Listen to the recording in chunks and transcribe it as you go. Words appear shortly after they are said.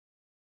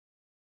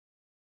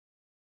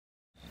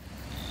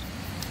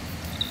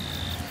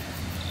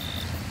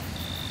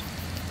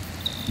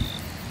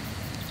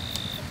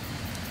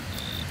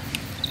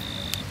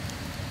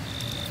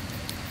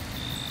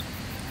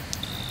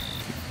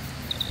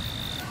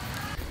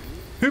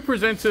Who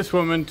presents this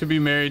woman to be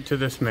married to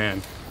this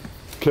man?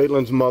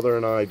 Caitlin's mother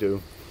and I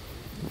do.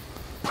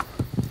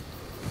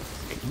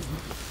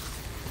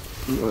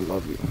 I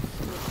love you.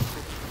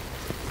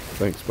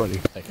 Thanks, buddy.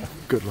 Thank you.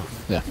 Good luck.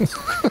 Yeah.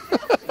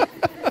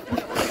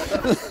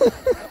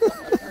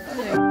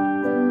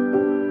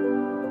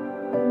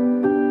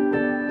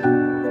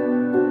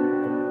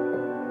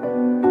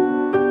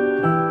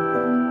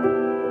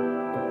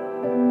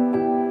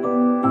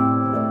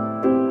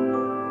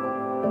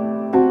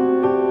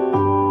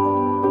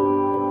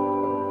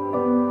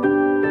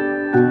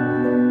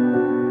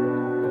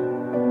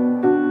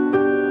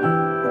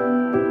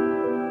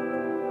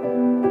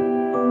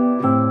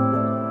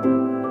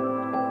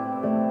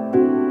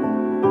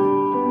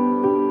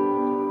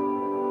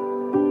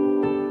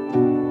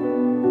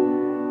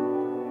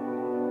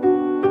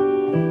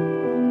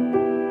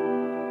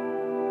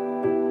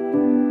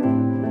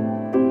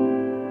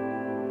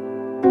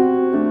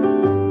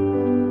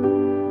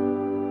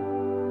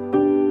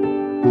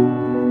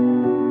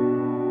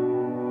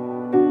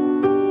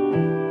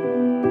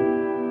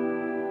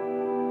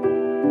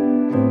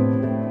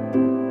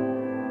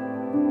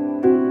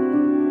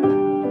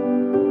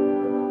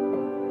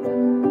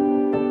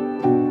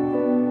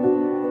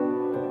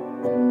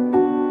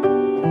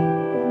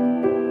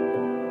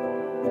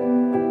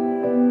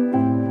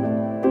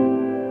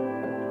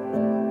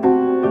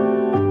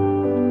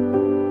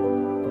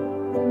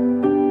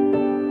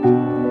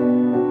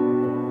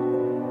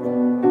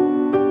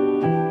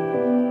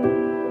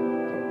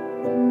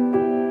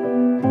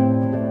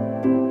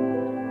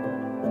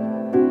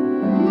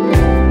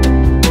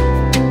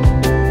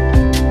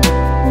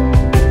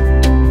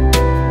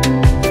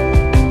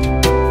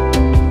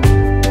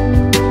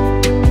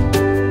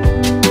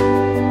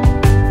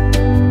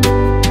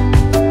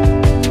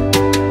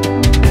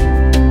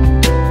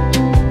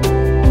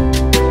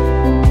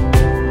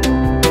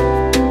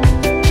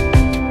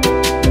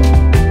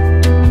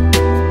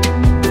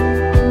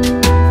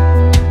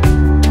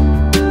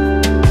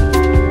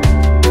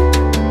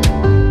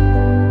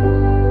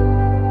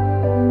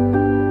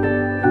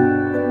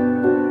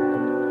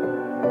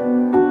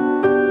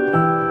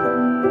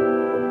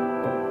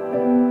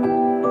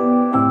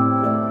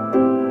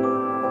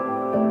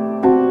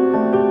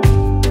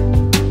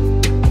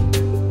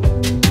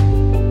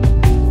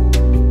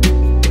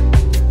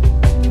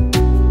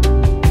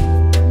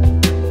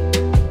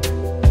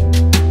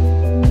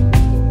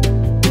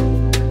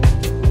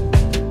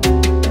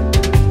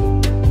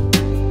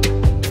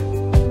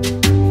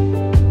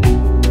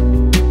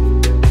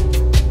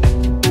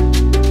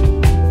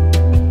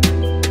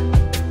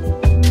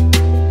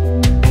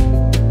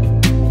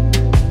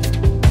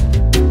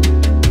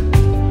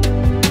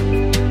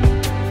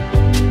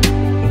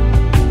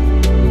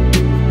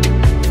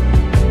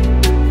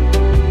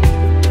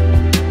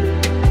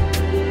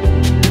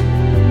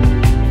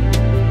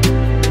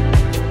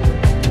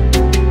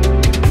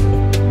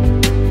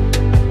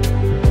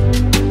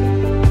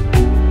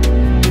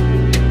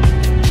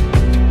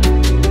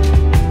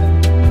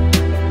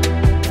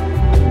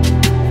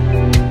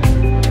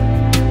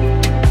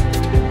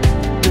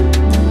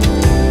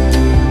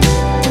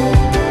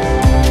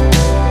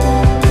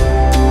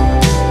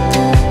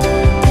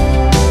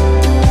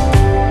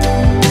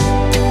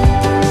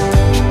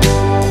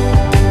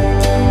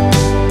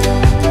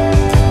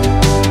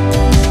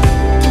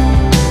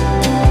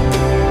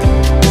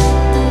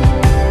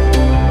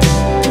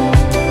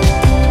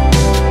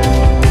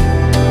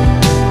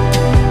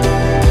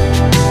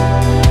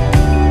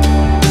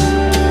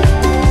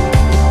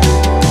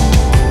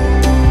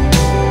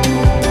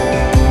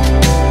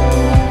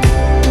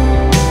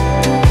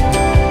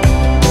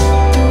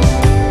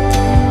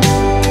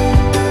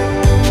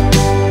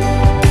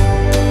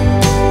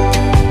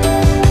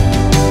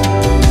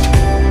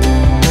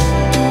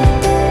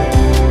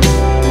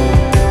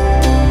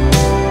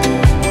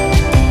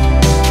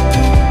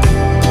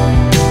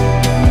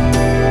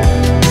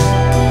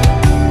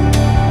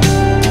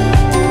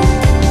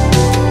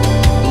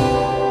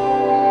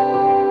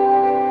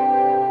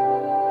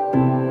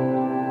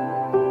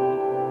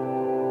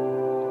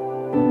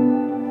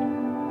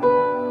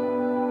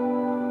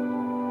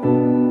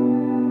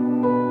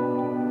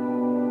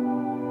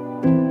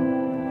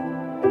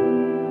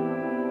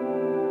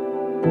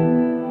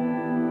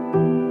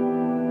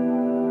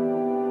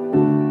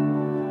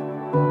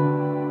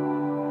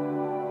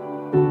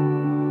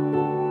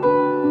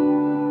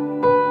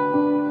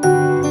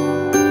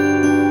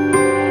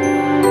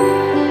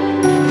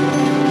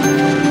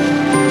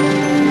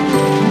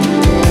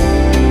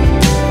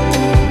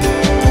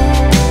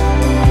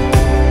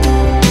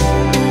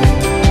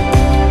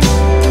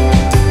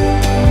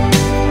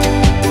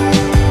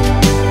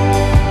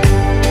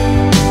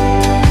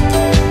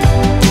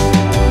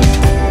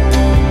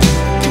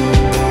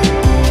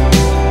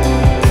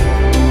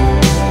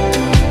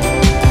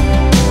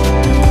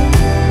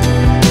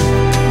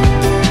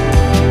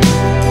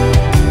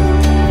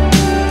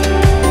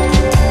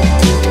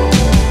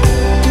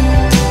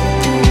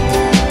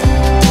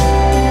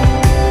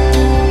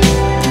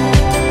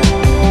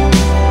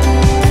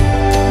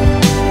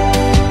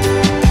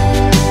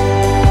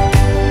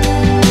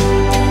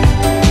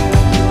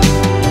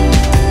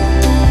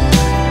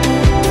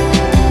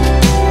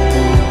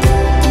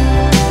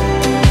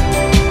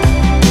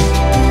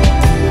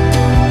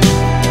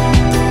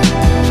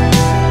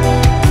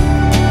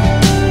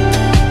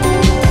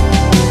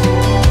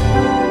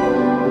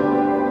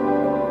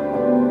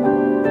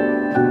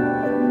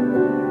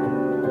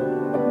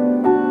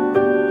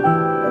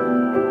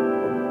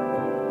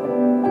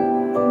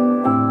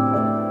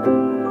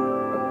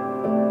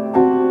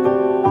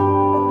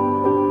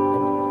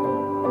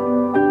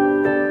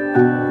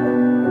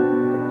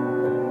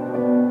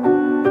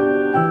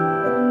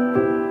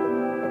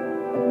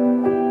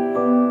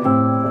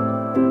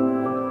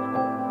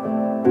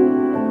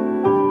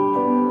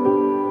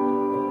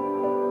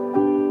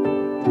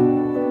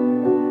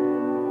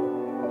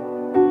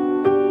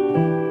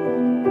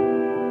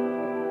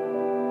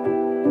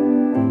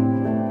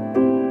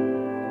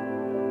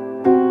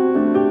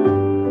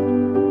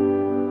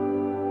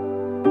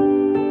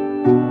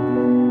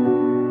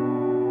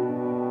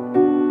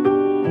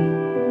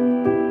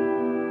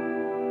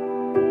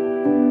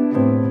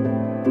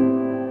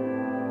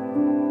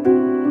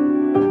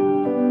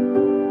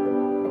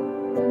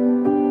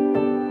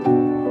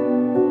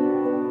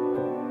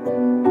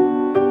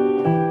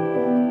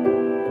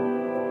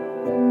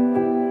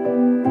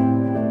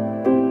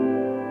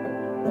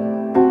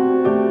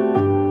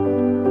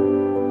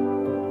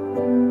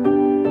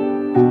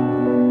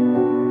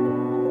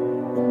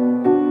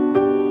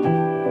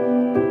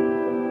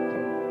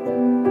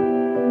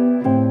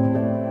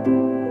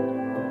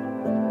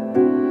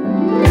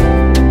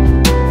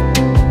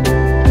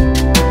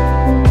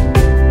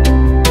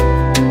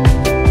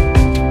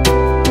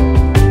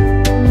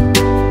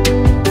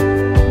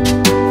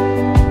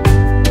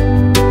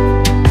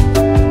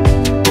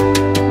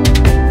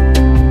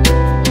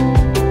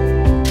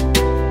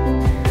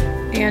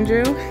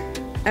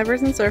 ever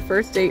since our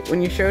first date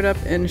when you showed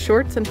up in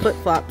shorts and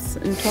flip-flops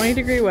in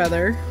 20-degree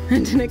weather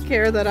and didn't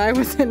care that I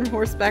was in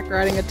horseback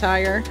riding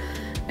attire,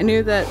 I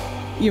knew that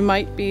you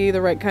might be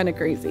the right kind of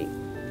crazy.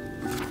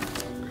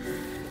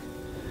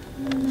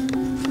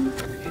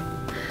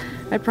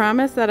 I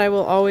promise that I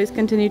will always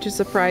continue to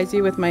surprise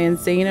you with my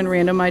insane and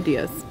random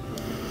ideas,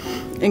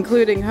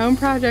 including home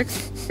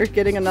projects or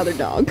getting another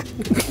dog.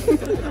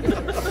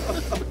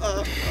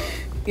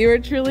 You are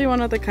truly one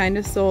of the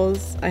kindest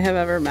souls I have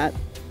ever met,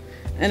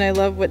 and I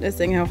love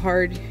witnessing how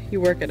hard you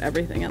work at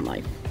everything in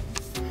life.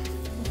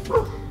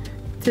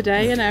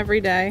 Today and every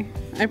day,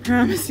 I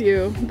promise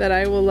you that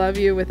I will love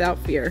you without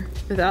fear,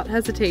 without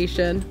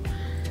hesitation,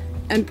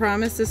 and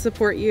promise to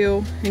support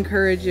you,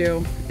 encourage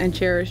you, and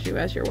cherish you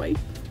as your wife.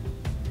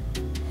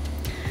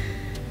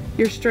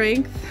 Your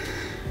strength,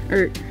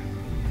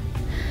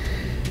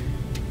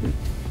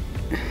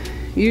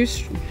 you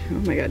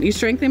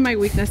strengthen my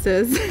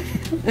weaknesses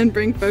and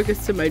bring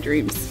focus to my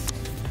dreams.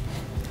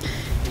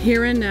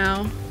 Here and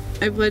now,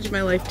 I pledge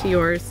my life to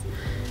yours,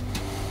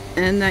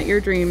 and that your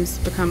dreams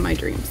become my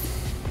dreams.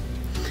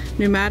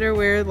 No matter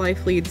where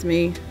life leads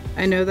me,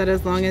 I know that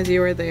as long as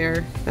you are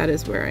there, that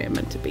is where I am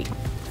meant to be.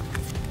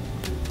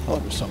 I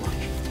love you so much.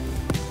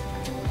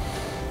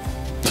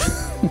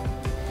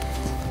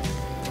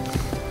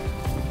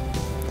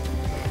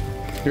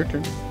 Your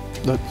turn.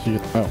 That's you.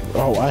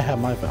 Oh, I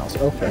have my vows.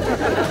 Okay.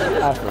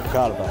 I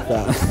forgot about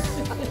that.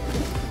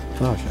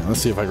 Okay,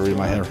 let's see if I can read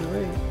my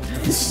handwriting.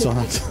 Let's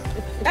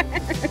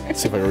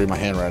see if I can read my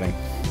handwriting.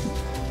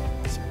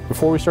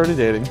 Before we started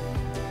dating,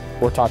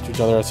 or talked to each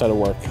other outside of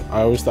work,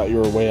 I always thought you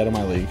were way out of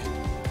my league.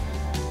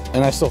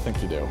 And I still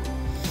think you do.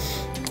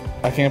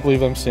 I can't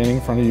believe I'm standing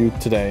in front of you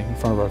today, in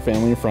front of our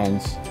family and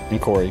friends,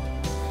 and Corey.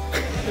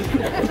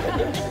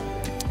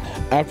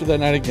 After that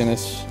night at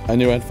Guinness, I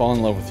knew I'd fall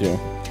in love with you,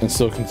 and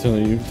still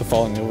continue to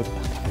fall in love with.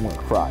 I'm gonna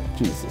cry,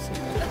 Jesus.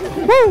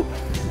 Woo!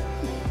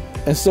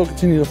 And still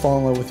continue to fall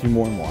in love with you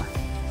more and more.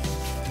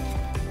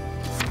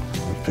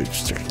 Let's put your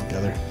sticker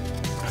together.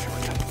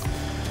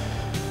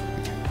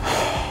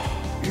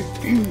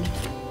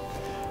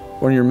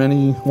 One of your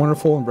many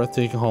wonderful and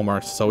breathtaking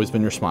hallmarks has always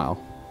been your smile.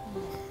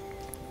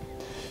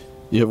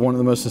 You have one of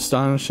the most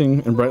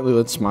astonishing and brightly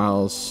lit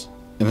smiles,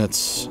 and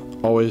it's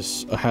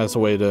always has a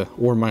way to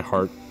warm my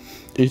heart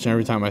each and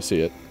every time I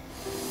see it.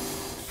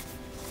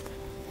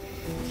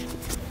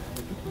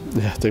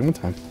 Yeah, take my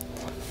time.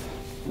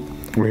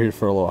 We're here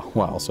for a little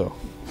while, so.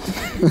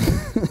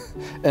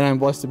 And I'm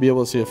blessed to be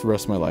able to see it for the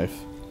rest of my life.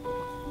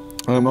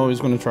 And I'm always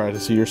going to try to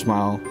see your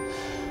smile,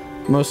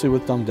 mostly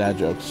with dumb dad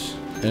jokes.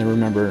 And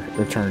remember,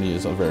 eternity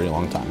is a very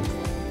long time.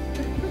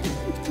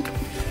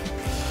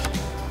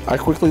 I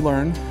quickly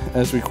learned,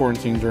 as we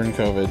quarantined during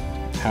COVID,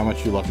 how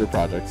much you love your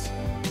projects.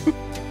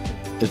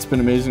 It's been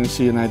amazing to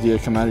see an idea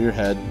come out of your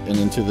head and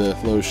into the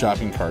Lowe's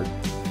shopping cart.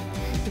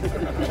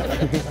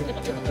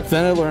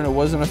 Then I learned it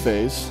wasn't a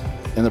phase,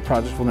 and the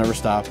project will never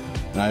stop,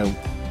 and I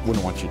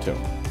wouldn't want you to.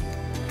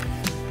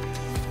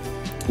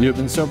 You have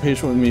been so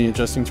patient with me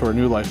adjusting to our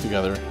new life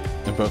together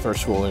and both our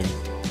schooling.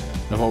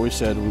 I've always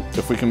said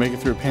if we can make it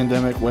through a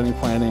pandemic, wedding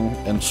planning,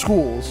 and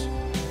schools,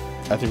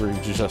 I think we're going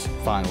to do just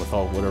fine with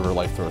whatever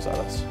life throws at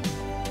us.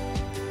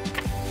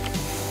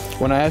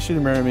 When I asked you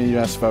to marry me, you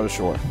asked if I was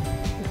sure.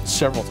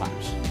 Several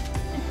times.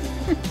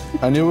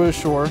 I knew I was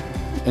sure,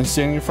 and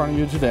standing in front of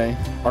you today,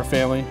 our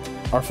family,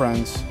 our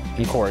friends,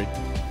 and Corey,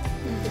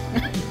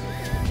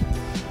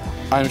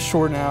 I'm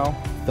sure now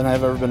than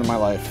I've ever been in my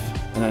life,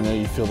 and I know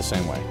you feel the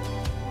same way.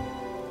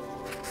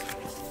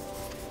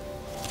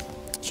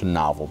 It's a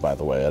novel, by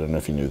the way. I don't know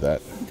if you knew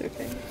that. It's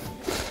okay.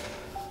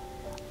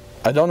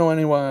 I don't know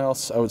anyone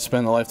else I would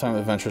spend a lifetime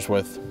of adventures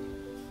with.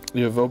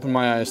 You have opened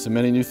my eyes to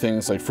many new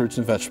things like fruits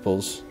and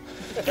vegetables.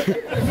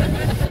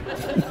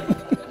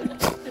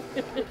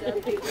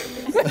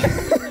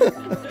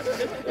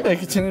 And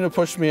continue to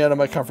push me out of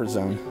my comfort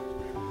zone.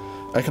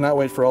 I cannot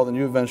wait for all the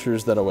new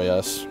adventures that await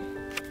us.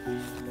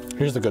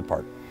 Here's the good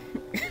part.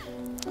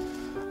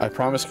 I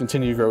promise to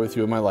continue to grow with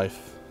you in my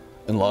life,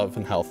 in love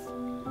and health.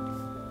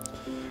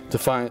 To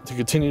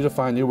continue to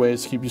find new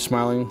ways to keep you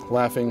smiling,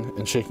 laughing,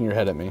 and shaking your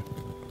head at me.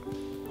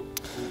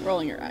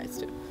 Rolling your eyes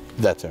too.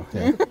 That too,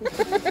 yeah.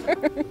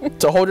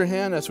 To hold your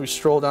hand as we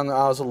stroll down the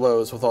aisles of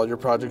Lowe's with all your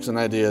projects and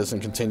ideas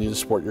and continue to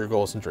support your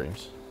goals and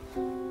dreams.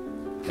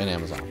 And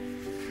Amazon.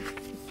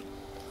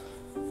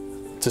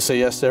 To say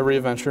yes to every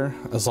adventure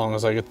as long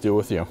as I get to do it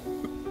with you.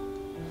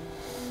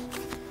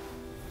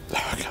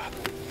 Oh, God.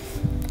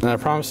 And I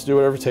promise to do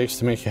whatever it takes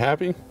to make you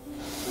happy.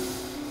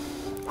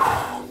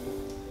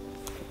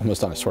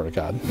 Almost done, I swear to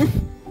God.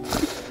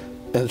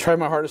 And to try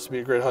my hardest to be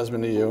a great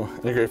husband to you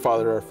and a great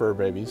father to our fur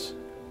babies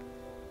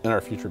and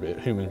our future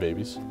human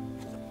babies.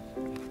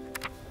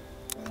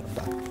 I'm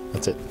done.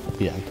 That's it.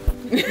 The end.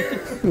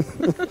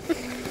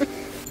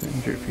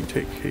 Andrew, if you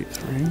take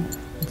Kate's ring.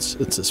 It's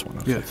this one.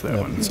 Okay. Yeah, it's that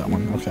one. It's that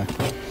one. Okay.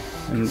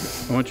 And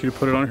I want you to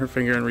put it on her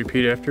finger and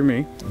repeat after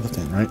me. Left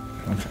hand, right?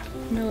 Okay.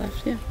 My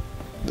left, yeah.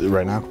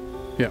 Right now?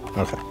 Yeah.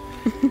 Okay.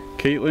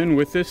 Caitlin,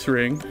 with this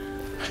ring,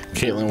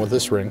 Caitlin, with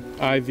this ring,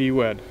 I thee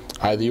wed.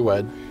 I thee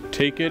wed.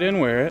 take it and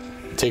wear it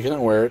take it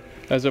and wear it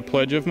as a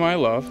pledge of my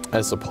love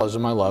as a pledge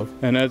of my love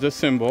and as a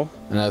symbol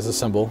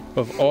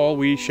of all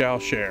we shall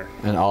share.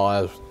 and all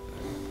as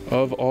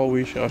Of all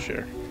we shall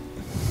share.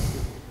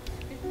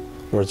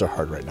 words are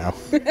hard right now.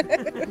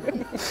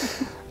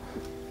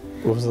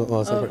 What was the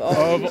last part?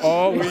 Of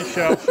all we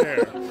shall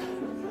share.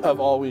 Of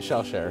all we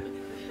shall share.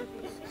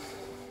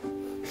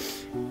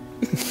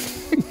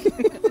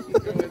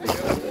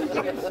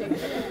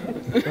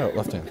 Oh,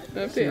 left hand.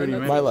 Left hand,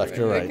 that's My left,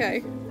 you're right.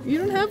 okay. You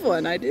don't have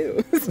one, I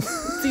do.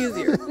 It's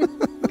easier.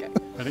 Okay.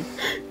 Ready?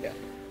 Yeah.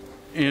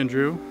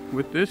 Andrew,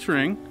 with this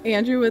ring,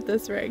 Andrew, with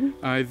this ring,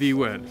 I thee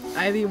wed.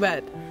 I thee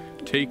wed.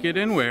 Take it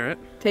and wear it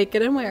Take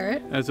it and wear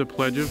it as a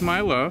pledge of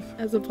my love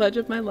as a pledge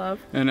of my love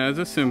and as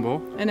a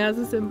symbol and as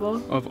a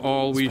symbol of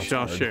all we That's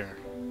shall hard. share.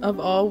 of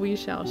all we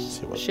shall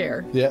what-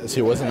 share. Yeah, see,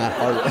 it wasn't that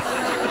hard.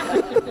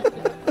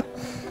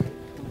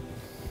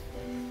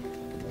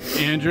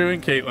 Andrew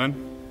and Caitlin,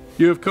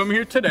 you have come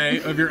here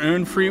today of your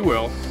own free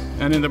will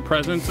and in the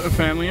presence of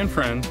family and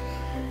friends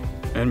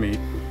and me.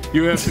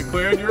 You have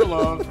declared your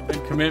love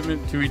and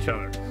commitment to each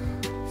other.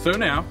 So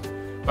now,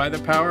 by the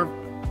power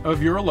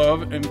of your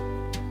love and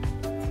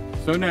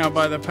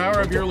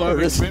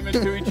commitment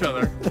to each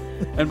other,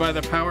 and by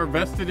the power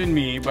vested in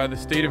me by the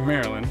state of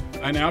Maryland,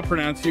 I now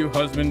pronounce you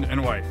husband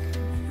and wife.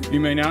 You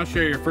may now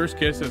share your first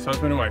kiss as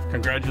husband and wife.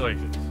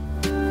 Congratulations.